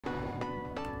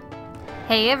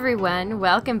Hey everyone,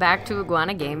 welcome back to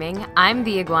Iguana Gaming. I'm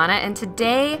the Iguana, and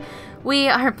today we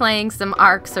are playing some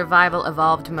ARK Survival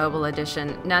Evolved Mobile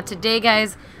Edition. Now today,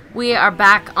 guys, we are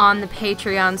back on the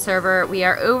Patreon server. We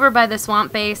are over by the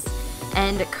swamp base,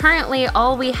 and currently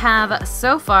all we have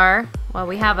so far, well,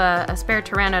 we have a spare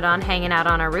pteranodon hanging out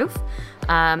on our roof.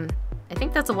 I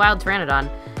think that's a wild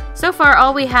pteranodon. So far,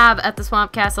 all we have at the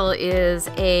swamp castle is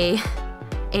a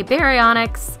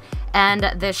baryonyx and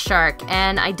this shark,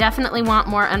 and I definitely want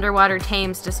more underwater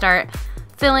tames to start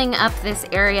filling up this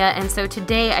area. And so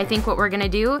today I think what we're gonna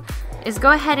do is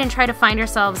go ahead and try to find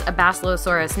ourselves a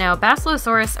basilosaurus. Now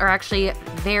basilosaurus are actually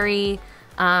very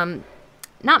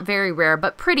not very rare,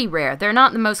 but pretty rare. They're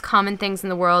not the most common things in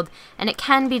the world, and it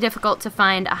can be difficult to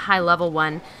find a high level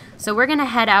one. So we're gonna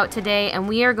head out today, and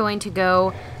we are going to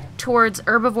go towards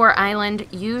Herbivore Island.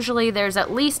 Usually there's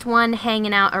at least one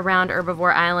hanging out around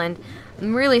Herbivore Island.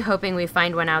 I'm really hoping we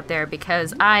find one out there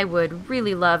because I would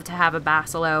really love to have a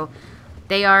basilo.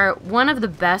 They are one of the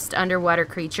best underwater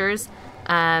creatures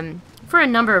for a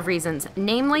number of reasons.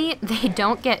 Namely, they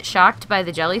don't get shocked by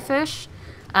the jellyfish.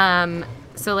 So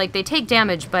like they take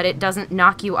damage, but it doesn't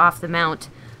knock you off the mount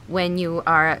when you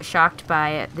are shocked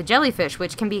by the jellyfish,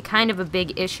 which can be kind of a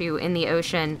big issue in the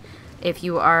ocean if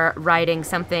you are riding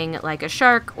something like a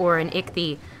shark or an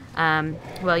ichthy.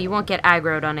 Well, you won't get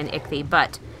aggroed on an ichthy,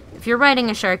 but if you're riding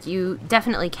a shark, you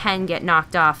definitely can get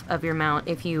knocked off of your mount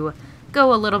if you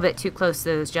go a little bit too close to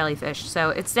those jellyfish. So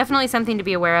it's definitely something to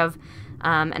be aware of,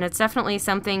 and it's definitely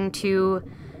something to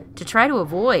try to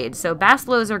avoid. So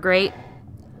basilos are great.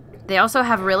 They also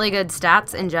have really good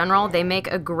stats in general. They make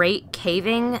a great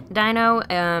caving dino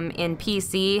in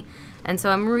PC, and so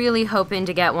I'm really hoping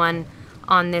to get one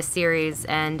on this series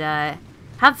and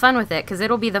have fun with it, because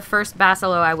it'll be the first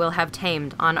basilo I will have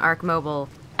tamed on ARK Mobile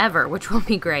ever, which will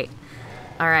be great.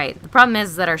 Alright, the problem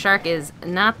is that our shark is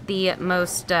not the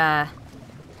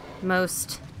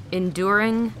most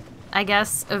enduring, I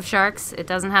guess, of sharks. It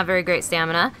doesn't have very great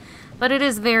stamina, but it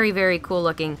is very, very cool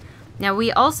looking. Now,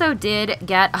 we also did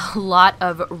get a lot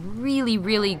of really,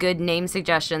 really good name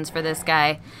suggestions for this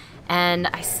guy, and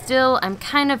I'm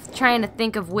kind of trying to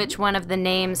think of which one of the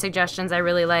name suggestions I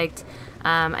really liked.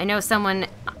 I know someone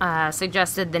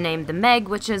suggested the name The Meg,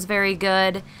 which is very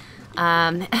good.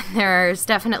 There's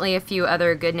definitely a few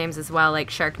other good names as well, like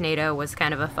Sharknado was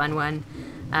kind of a fun one.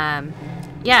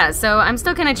 Yeah, so I'm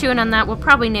still kind of chewing on that. We'll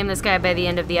probably name this guy by the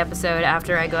end of the episode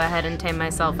after I go ahead and tame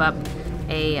myself up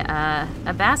a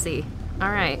Bassie.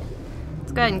 Alright,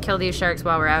 let's go ahead and kill these sharks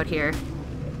while we're out here.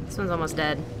 This one's almost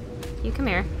dead. You come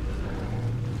here.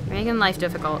 You're making life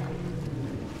difficult.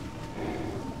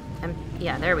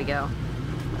 Yeah, there we go.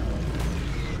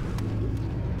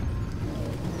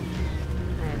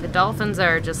 The dolphins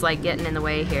are just like getting in the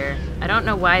way here. I don't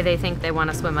know why they think they want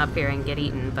to swim up here and get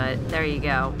eaten, but there you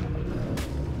go.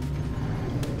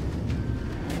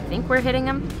 I think we're hitting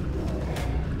them.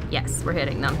 Yes, we're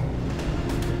hitting them.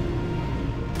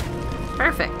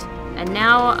 Perfect. And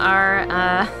now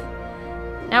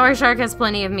our shark has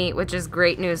plenty of meat, which is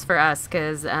great news for us,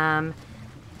 because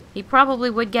he probably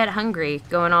would get hungry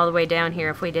going all the way down here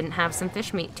if we didn't have some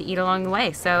fish meat to eat along the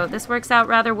way. So this works out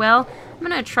rather well. I'm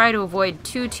going to try to avoid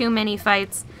too many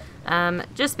fights,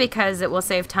 just because it will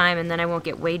save time and then I won't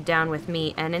get weighed down with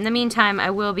meat. And in the meantime, I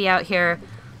will be out here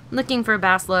looking for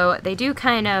basilo. They do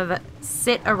kind of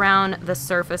sit around the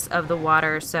surface of the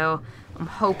water, so I'm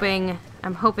hoping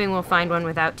we'll find one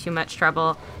without too much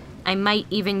trouble. I might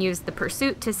even use the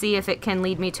pursuit to see if it can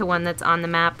lead me to one that's on the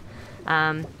map.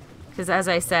 Because as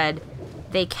I said,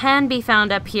 they can be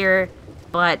found up here,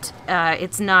 but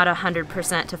it's not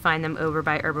 100% to find them over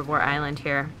by Herbivore Island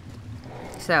here.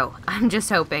 So I'm just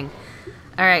hoping.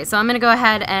 Alright, so I'm going to go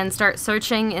ahead and start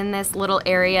searching in this little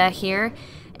area here,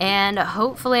 and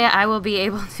hopefully I will be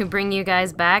able to bring you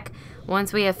guys back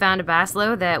once we have found a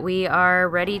basilo that we are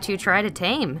ready to try to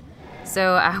tame.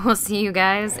 So I will see you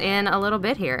guys in a little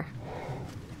bit here.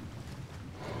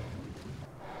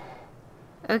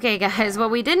 Okay guys, well,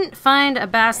 we didn't find a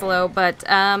basilo, but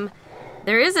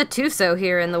there is a TUSO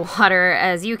here in the water,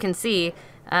 as you can see,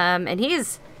 and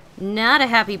he's not a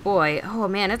happy boy. Oh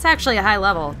man, it's actually a high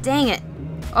level. Dang it.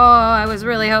 Oh, I was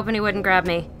really hoping he wouldn't grab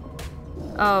me.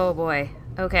 Oh boy.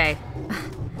 Okay.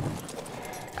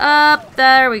 Up,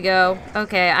 there we go.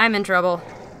 Okay, I'm in trouble.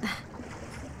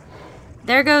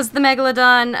 There goes the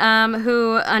Megalodon,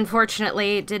 who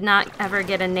unfortunately did not ever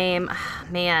get a name.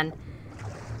 Man.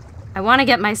 I want to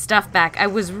get my stuff back. I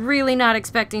was really not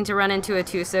expecting to run into a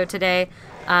TUSO today,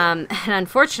 and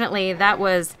unfortunately that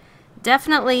was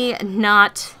definitely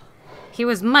not... He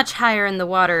was much higher in the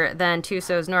water than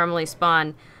TUSOs normally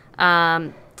spawn.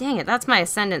 Dang it, that's my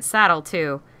Ascendant saddle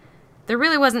too. there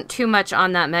really wasn't too much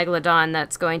on that Megalodon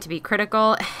that's going to be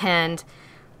critical, and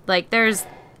like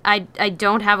I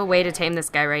don't have a way to tame this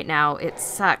guy right now. It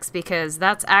sucks because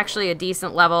that's actually a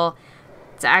decent level.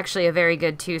 It's actually a very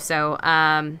good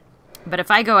TUSO. But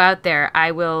if I go out there,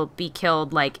 I will be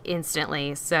killed like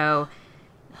instantly. So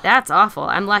that's awful.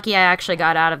 I'm lucky I actually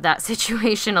got out of that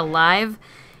situation alive.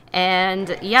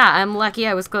 And yeah, I'm lucky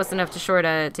I was close enough to shore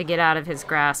to get out of his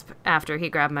grasp after he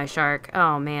grabbed my shark.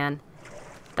 Oh man,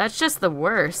 that's just the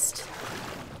worst.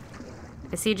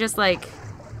 Is he just like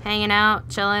hanging out,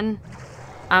 chilling?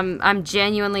 I'm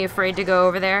genuinely afraid to go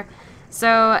over there.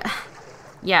 So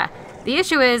yeah, the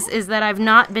issue is that I've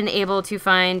not been able to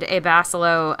find a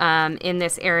BASILO in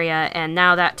this area, and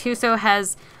now that TUSO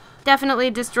has definitely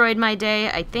destroyed my day.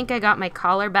 I think I got my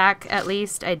collar back, at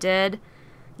least. I did.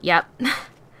 Yep.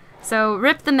 So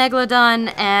rip the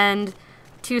Megalodon and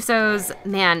TUSOs.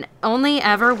 Man, only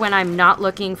ever when I'm not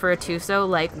looking for a TUSO,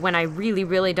 like when I really,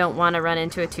 really don't want to run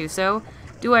into a TUSO,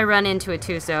 do I run into a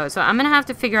TUSO. So I'm going to have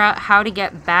to figure out how to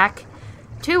get back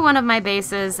to one of my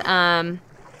bases.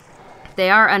 They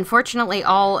are unfortunately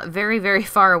all very, very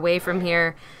far away from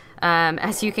here.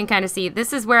 As you can kind of see,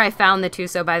 this is where I found the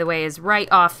TUSO, by the way, is right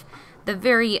off the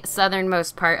very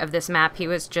southernmost part of this map. He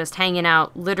was just hanging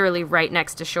out literally right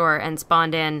next to shore and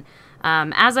spawned in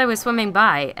as I was swimming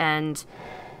by and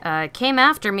came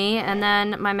after me, and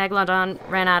then my Megalodon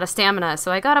ran out of stamina.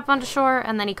 So I got up onto shore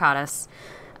and then he caught us.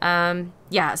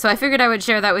 Yeah, so I figured I would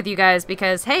share that with you guys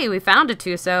because, hey, we found a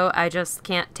TUSO. I just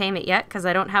can't tame it yet because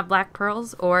I don't have black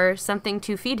pearls or something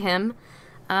to feed him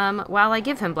while I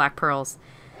give him black pearls.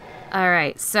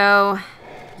 Alright, so,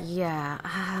 yeah,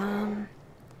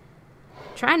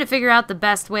 trying to figure out the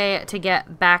best way to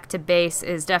get back to base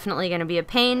is definitely going to be a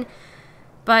pain.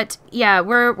 But, yeah,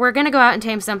 we're going to go out and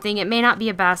tame something. It may not be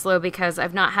a BASILO because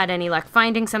I've not had any luck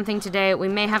finding something today. We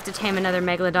may have to tame another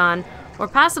Megalodon or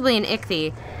possibly an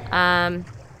Ichthy.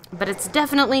 But it's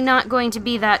definitely not going to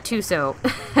be that TUSO.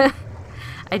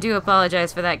 I do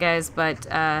apologize for that, guys, but,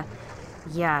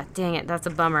 yeah, dang it, that's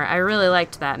a bummer. I really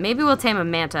liked that. Maybe we'll tame a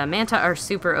Manta. Manta are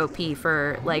super OP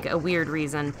for, like, a weird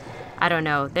reason. I don't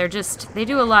know. They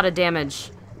do a lot of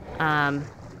damage,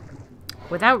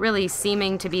 without really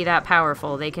seeming to be that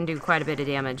powerful. They can do quite a bit of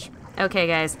damage. Okay,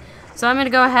 guys, so I'm gonna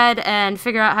go ahead and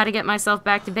figure out how to get myself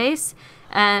back to base,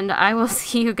 and I will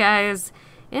see you guys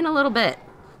in a little bit.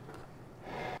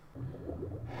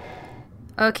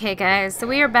 Okay guys, so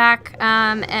we are back,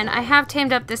 and I have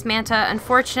tamed up this Manta.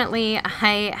 Unfortunately,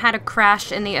 I had a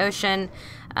crash in the ocean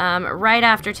right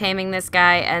after taming this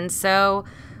guy, and so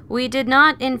we did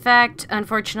not, in fact,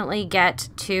 unfortunately, get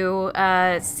to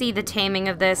see the taming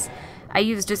of this. I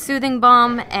used a soothing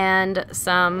balm and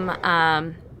some,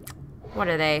 what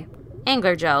are they?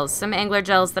 Angler gels. Some angler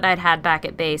gels that I'd had back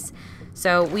at base.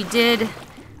 So we did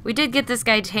get this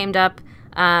guy tamed up.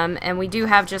 And we do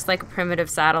have just like a primitive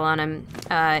saddle on him.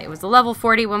 It was a level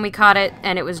 40 when we caught it,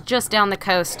 and it was just down the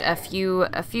coast a few,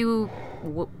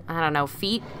 I don't know,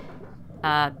 feet,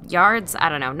 yards, I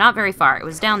don't know, not very far. It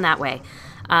was down that way.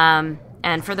 And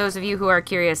for those of you who are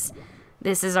curious,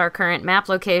 this is our current map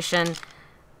location.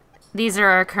 These are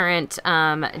our current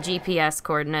GPS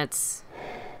coordinates.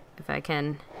 If I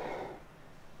can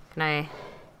I...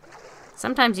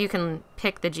 Sometimes you can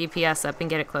pick the GPS up and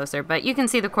get it closer, but you can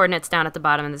see the coordinates down at the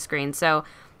bottom of the screen. So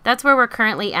that's where we're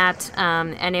currently at,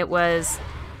 and it was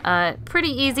pretty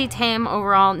easy tame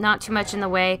overall, not too much in the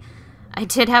way. I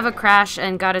did have a crash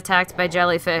and got attacked by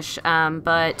jellyfish,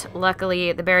 but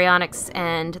luckily the baryonyx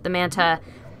and the manta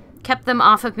kept them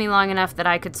off of me long enough that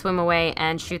I could swim away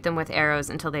and shoot them with arrows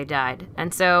until they died.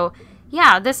 And so,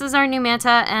 yeah, this is our new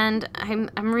Manta, and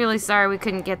I'm really sorry we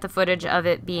couldn't get the footage of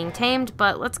it being tamed,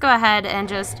 but let's go ahead and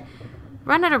just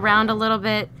run it around a little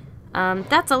bit.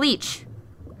 That's a leech.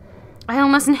 I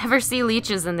almost never see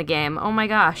leeches in the game. Oh my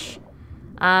gosh.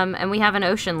 And we have an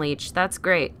ocean leech. That's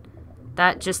great.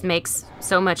 That just makes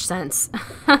so much sense.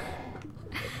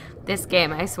 This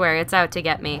game, I swear, it's out to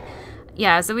get me.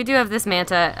 Yeah, so we do have this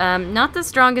Manta. Not the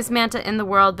strongest Manta in the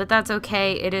world, but that's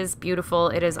okay. It is beautiful.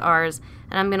 It is ours,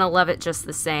 and I'm gonna love it just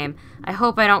the same. I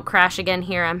hope I don't crash again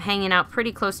here. I'm hanging out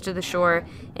pretty close to the shore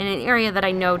in an area that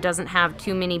I know doesn't have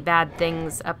too many bad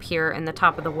things up here in the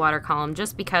top of the water column,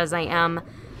 just because I am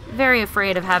very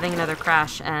afraid of having another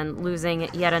crash and losing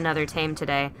yet another tame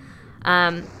today.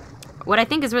 What I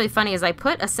think is really funny is I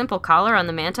put a simple collar on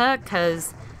the Manta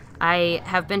because I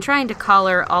have been trying to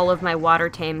collar all of my water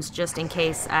tames just in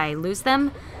case I lose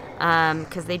them,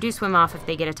 because they do swim off if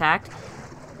they get attacked.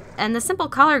 And the simple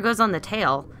collar goes on the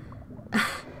tail.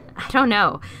 I don't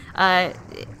know.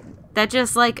 That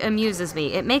just, like, amuses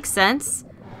me. It makes sense,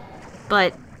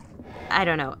 but I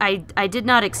don't know. I did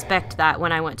not expect that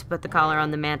when I went to put the collar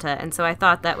on the manta, and so I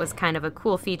thought that was kind of a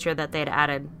cool feature that they'd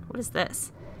added. What is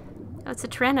this? Oh, it's a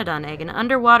pteranodon egg, an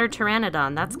underwater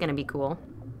pteranodon. That's going to be cool.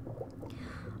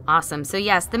 Awesome. So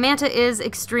yes, the manta is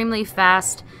extremely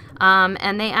fast,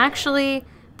 and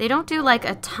they don't do like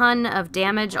a ton of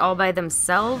damage all by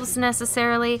themselves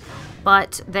necessarily,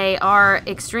 but they are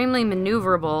extremely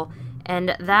maneuverable,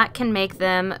 and that can make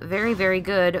them very, very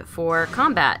good for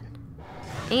combat.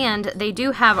 And they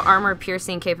do have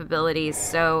armor-piercing capabilities,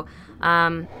 so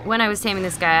when I was taming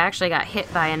this guy, I actually got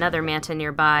hit by another manta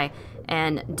nearby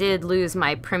and did lose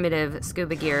my primitive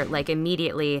scuba gear, like,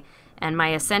 immediately, and my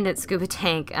Ascendant scuba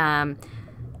tank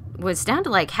was down to,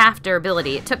 like, half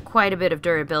durability. It took quite a bit of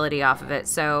durability off of it,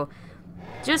 so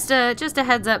just a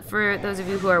heads up for those of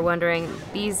you who are wondering,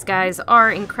 these guys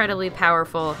are incredibly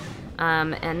powerful,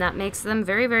 and that makes them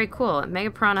very, very cool.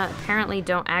 Mega Piranha apparently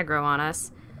don't aggro on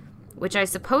us, which I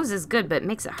suppose is good, but it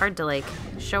makes it hard to, like,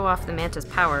 show off the manta's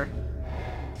power.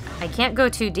 I can't go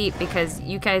too deep because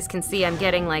you guys can see I'm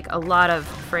getting, like, a lot of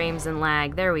frames and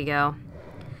lag. There we go.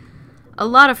 A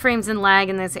lot of frames and lag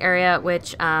in this area,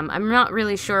 which I'm not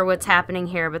really sure what's happening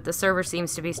here, but the server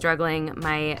seems to be struggling.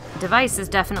 My device is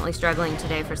definitely struggling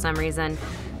today for some reason,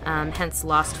 hence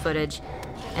lost footage.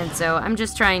 And so I'm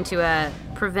just trying to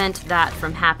prevent that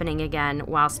from happening again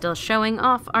while still showing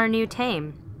off our new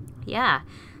tame. Yeah.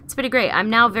 It's pretty great. I'm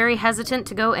now very hesitant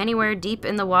to go anywhere deep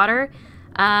in the water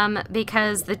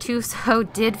because the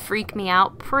TUSO did freak me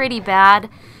out pretty bad.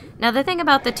 Now, the thing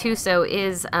about the TUSO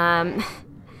is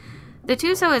the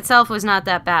TUSO itself was not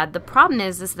that bad. The problem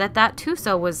is that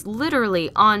TUSO was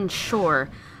literally on shore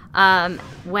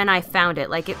when I found it.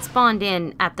 Like, it spawned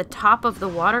in at the top of the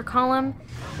water column,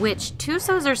 which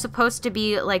TUSOs are supposed to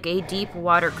be like a deep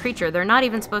water creature. They're not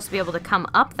even supposed to be able to come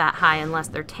up that high unless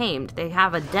they're tamed. They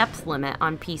have a depth limit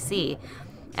on PC.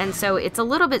 And so it's a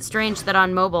little bit strange that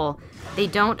on mobile they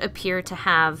don't appear to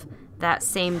have that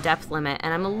same depth limit.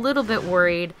 And I'm a little bit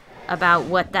worried about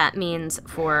what that means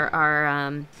for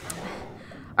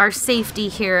our safety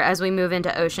here as we move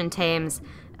into ocean tames,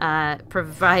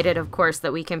 provided, of course,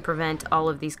 that we can prevent all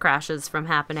of these crashes from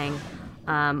happening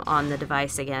on the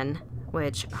device again,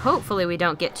 which hopefully we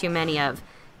don't get too many of,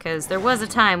 because there was a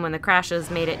time when the crashes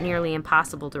made it nearly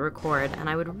impossible to record, and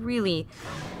I would really,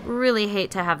 really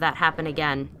hate to have that happen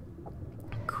again.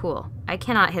 Cool. I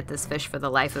cannot hit this fish for the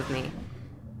life of me.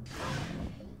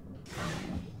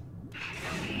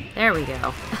 There we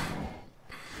go.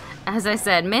 As I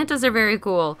said, mantas are very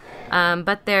cool,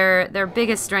 but their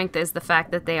biggest strength is the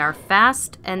fact that they are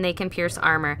fast and they can pierce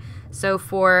armor. So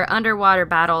for underwater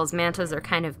battles, mantas are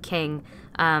kind of king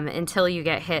until you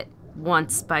get hit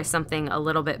once by something a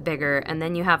little bit bigger, and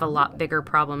then you have a lot bigger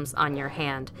problems on your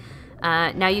hand.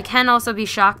 Now, you can also be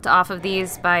shocked off of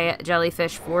these by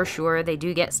jellyfish for sure. They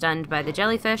do get stunned by the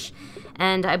jellyfish,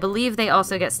 and I believe they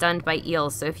also get stunned by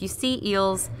eels. So if you see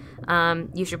eels,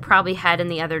 you should probably head in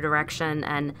the other direction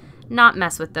and not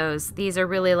mess with those. These are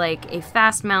really like a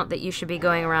fast mount that you should be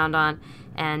going around on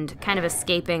and kind of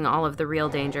escaping all of the real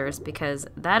dangers, because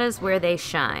that is where they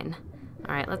shine.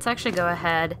 Alright, let's actually go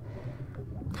ahead.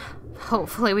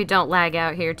 Hopefully we don't lag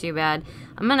out here too bad.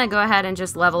 I'm gonna go ahead and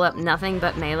just level up nothing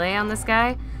but melee on this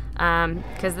guy,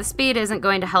 because the speed isn't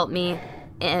going to help me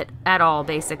at all,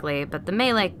 basically, but the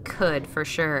melee could, for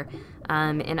sure,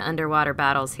 in underwater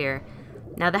battles here.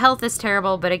 Now, the health is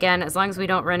terrible, but again, as long as we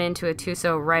don't run into a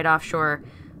TUSO right offshore,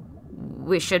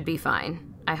 we should be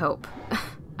fine. I hope.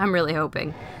 I'm really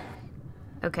hoping.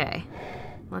 Okay,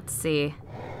 let's see.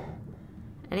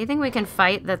 Anything we can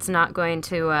fight that's not going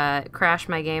to crash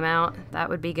my game out? That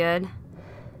would be good.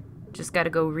 Just gotta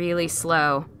go really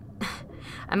slow.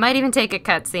 I might even take a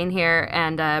cutscene here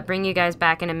and bring you guys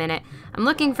back in a minute. I'm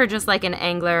looking for just like an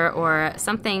angler or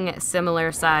something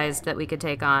similar sized that we could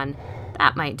take on.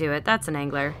 That might do it. That's an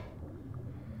angler.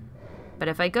 But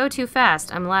if I go too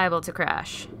fast, I'm liable to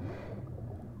crash.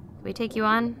 Can we take you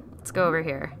on? Let's go over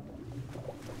here.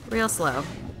 Real slow.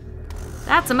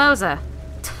 That's a Mosa.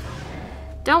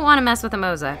 Don't want to mess with a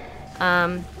Mosa.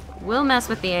 We'll mess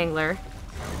with the angler.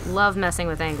 Love messing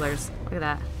with anglers. Look at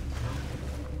that.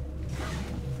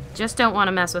 Just don't want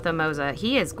to mess with a Mosa.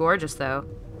 He is gorgeous, though.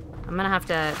 I'm gonna have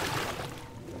to...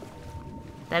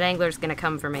 That angler's gonna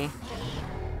come for me.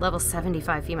 Level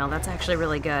 75 female. That's actually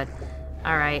really good.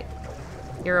 Alright.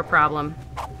 You're a problem.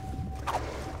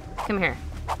 Come here.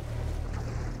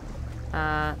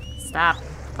 Stop.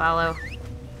 Follow.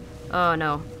 Oh,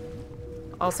 no.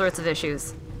 All sorts of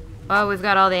issues. Oh, we've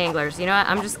got all the anglers. You know what?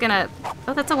 I'm just gonna...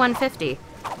 Oh, that's a 150.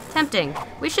 Tempting.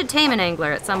 We should tame an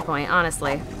angler at some point,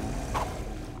 honestly.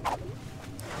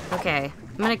 Okay.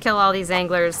 gonna kill all these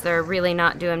anglers. They're really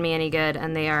not doing me any good,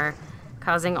 and they are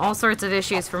causing all sorts of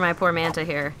issues for my poor manta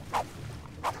here.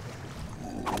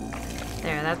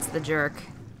 There, that's the jerk.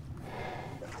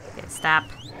 Okay, stop.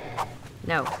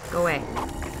 No, go away.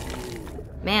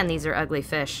 Man, these are ugly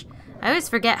fish. I always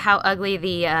forget how ugly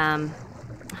the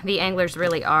anglers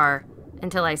really are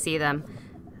until I see them.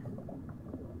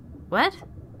 What?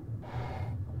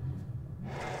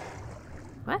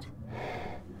 What?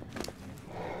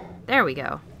 There we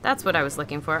go. That's what I was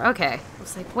looking for. Okay. I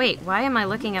was like, wait, why am I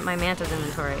looking at my manta's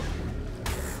inventory?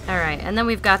 Alright, and then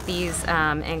we've got these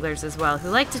anglers as well, who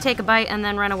like to take a bite and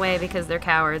then run away because they're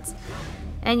cowards.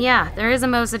 And yeah, there is a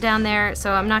mosa down there,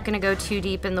 so I'm not going to go too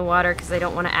deep in the water because I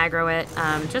don't want to aggro it,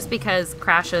 just because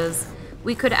crashes.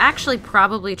 We could actually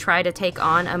probably try to take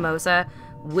on a mosa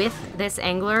with this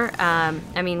angler,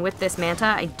 with this manta.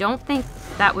 I don't think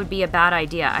that would be a bad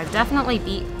idea. I've definitely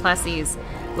beat plessies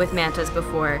with mantas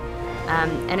before,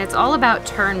 and it's all about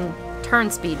turn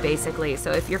speed, basically.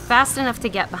 So if you're fast enough to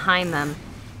get behind them,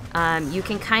 you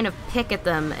can kind of pick at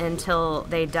them until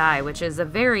they die, which is a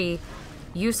very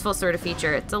useful sort of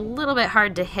feature. It's a little bit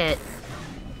hard to hit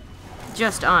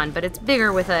just on, but it's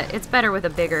better with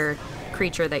a bigger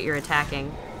creature that you're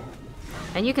attacking.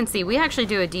 And you can see we actually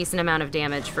do a decent amount of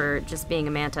damage for just being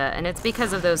a manta, and it's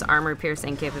because of those armor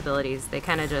piercing capabilities. They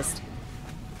kind of just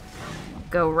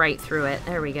go right through it.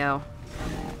 There we go.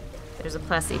 There's a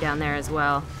plessie down there as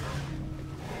well.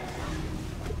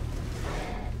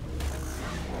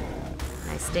 Can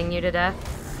I sting you to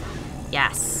death?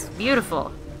 Yes.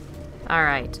 Beautiful.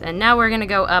 Alright, and now we're gonna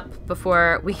go up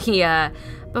before we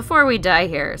die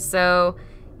here. So,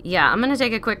 yeah, I'm gonna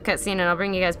take a quick cutscene and I'll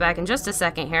bring you guys back in just a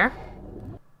second here.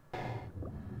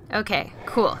 Okay,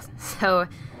 cool. So,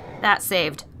 that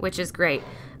saved, which is great.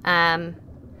 Awesome,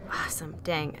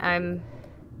 dang. I'm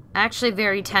actually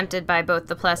very tempted by both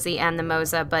the plessie and the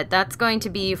mosa, but that's going to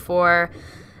be for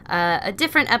a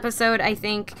different episode, I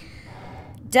think.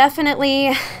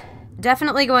 Definitely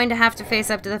going to have to face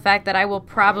up to the fact that I will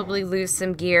probably lose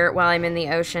some gear while I'm in the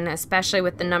ocean, especially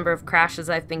with the number of crashes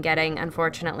I've been getting,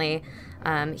 unfortunately,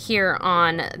 here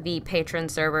on the patron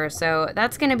server. So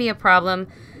that's going to be a problem,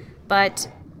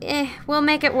 but we'll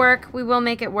make it work. We will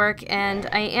make it work, and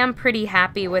I am pretty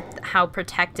happy with how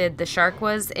protected the shark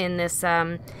was in this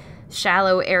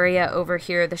shallow area over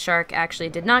here. The shark actually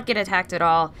did not get attacked at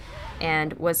all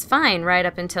and was fine right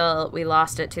up until we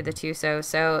lost it to the TUSO.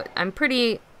 So I'm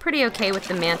pretty okay with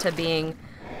the manta being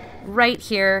right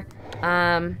here,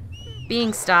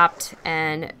 being stopped,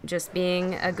 and just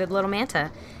being a good little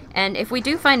manta. And if we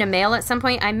do find a male at some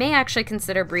point, I may actually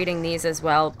consider breeding these as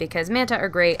well, because manta are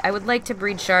great. I would like to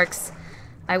breed sharks.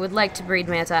 I would like to breed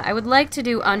manta. I would like to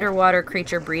do underwater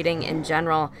creature breeding in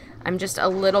general. I'm just a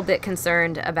little bit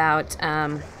concerned about,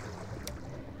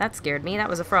 that scared me. That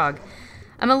was a frog.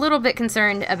 I'm a little bit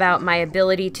concerned about my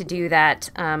ability to do that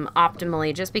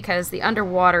optimally, just because the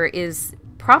underwater is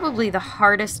probably the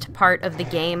hardest part of the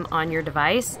game on your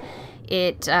device.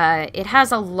 It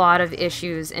has a lot of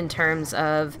issues in terms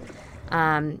of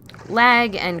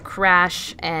lag and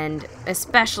crash, and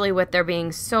especially with there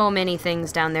being so many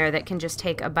things down there that can just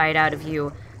take a bite out of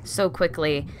you so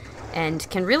quickly and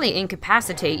can really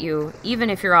incapacitate you even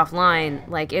if you're offline.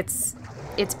 Like, it's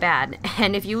bad.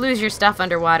 And if you lose your stuff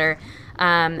underwater,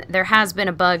 there has been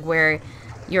a bug where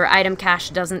your item cache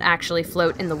doesn't actually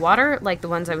float in the water like the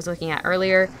ones I was looking at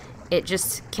earlier. It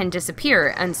just can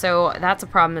disappear, and so that's a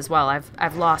problem as well.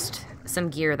 I've lost some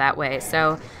gear that way.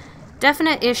 So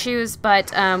definite issues, but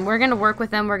we're going to work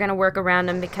with them. We're going to work around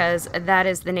them, because that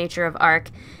is the nature of ARK.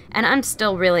 And I'm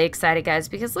still really excited, guys,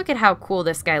 because look at how cool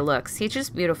this guy looks. He's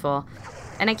just beautiful.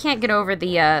 And I can't get over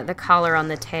the collar on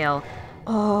the tail.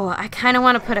 Oh, I kind of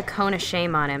want to put a cone of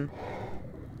shame on him.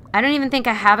 I don't even think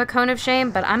I have a cone of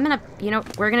shame, but I'm going to,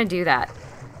 we're going to do that.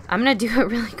 I'm going to do it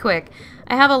really quick.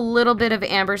 I have a little bit of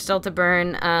amber still to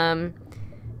burn.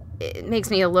 It makes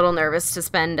me a little nervous to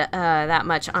spend that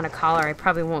much on a collar. I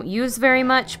probably won't use very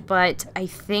much, but I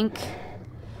think...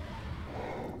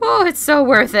 Oh, it's so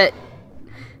worth it.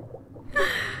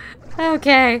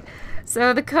 Okay,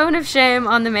 so the cone of shame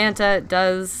on the manta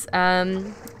does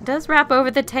wrap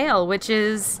over the tail, which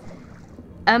is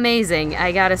amazing.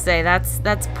 I gotta say,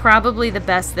 that's probably the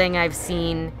best thing I've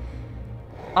seen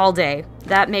all day.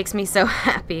 That makes me so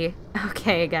happy.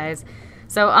 Okay, guys.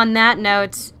 So on that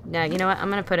note, no, you know what? I'm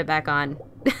gonna put it back on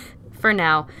for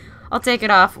now. I'll take it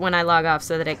off when I log off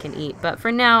so that I can eat. But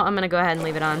for now, I'm gonna go ahead and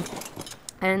leave it on.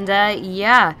 And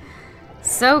yeah.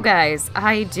 So guys,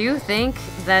 I do think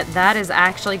that that is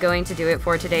actually going to do it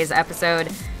for today's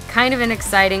episode. kind of an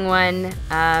exciting one.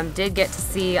 Did get to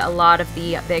see a lot of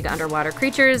the big underwater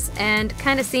creatures and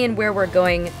kind of seeing where we're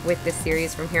going with this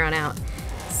series from here on out.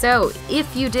 So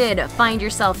if you did find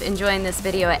yourself enjoying this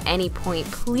video at any point,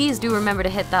 please do remember to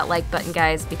hit that like button,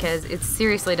 guys, because it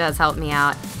seriously does help me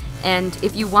out. And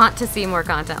if you want to see more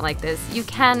content like this, you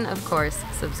can, of course,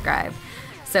 subscribe.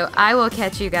 So I will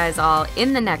catch you guys all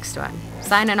in the next one.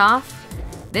 Signing off,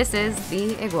 this is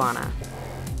the Iguana.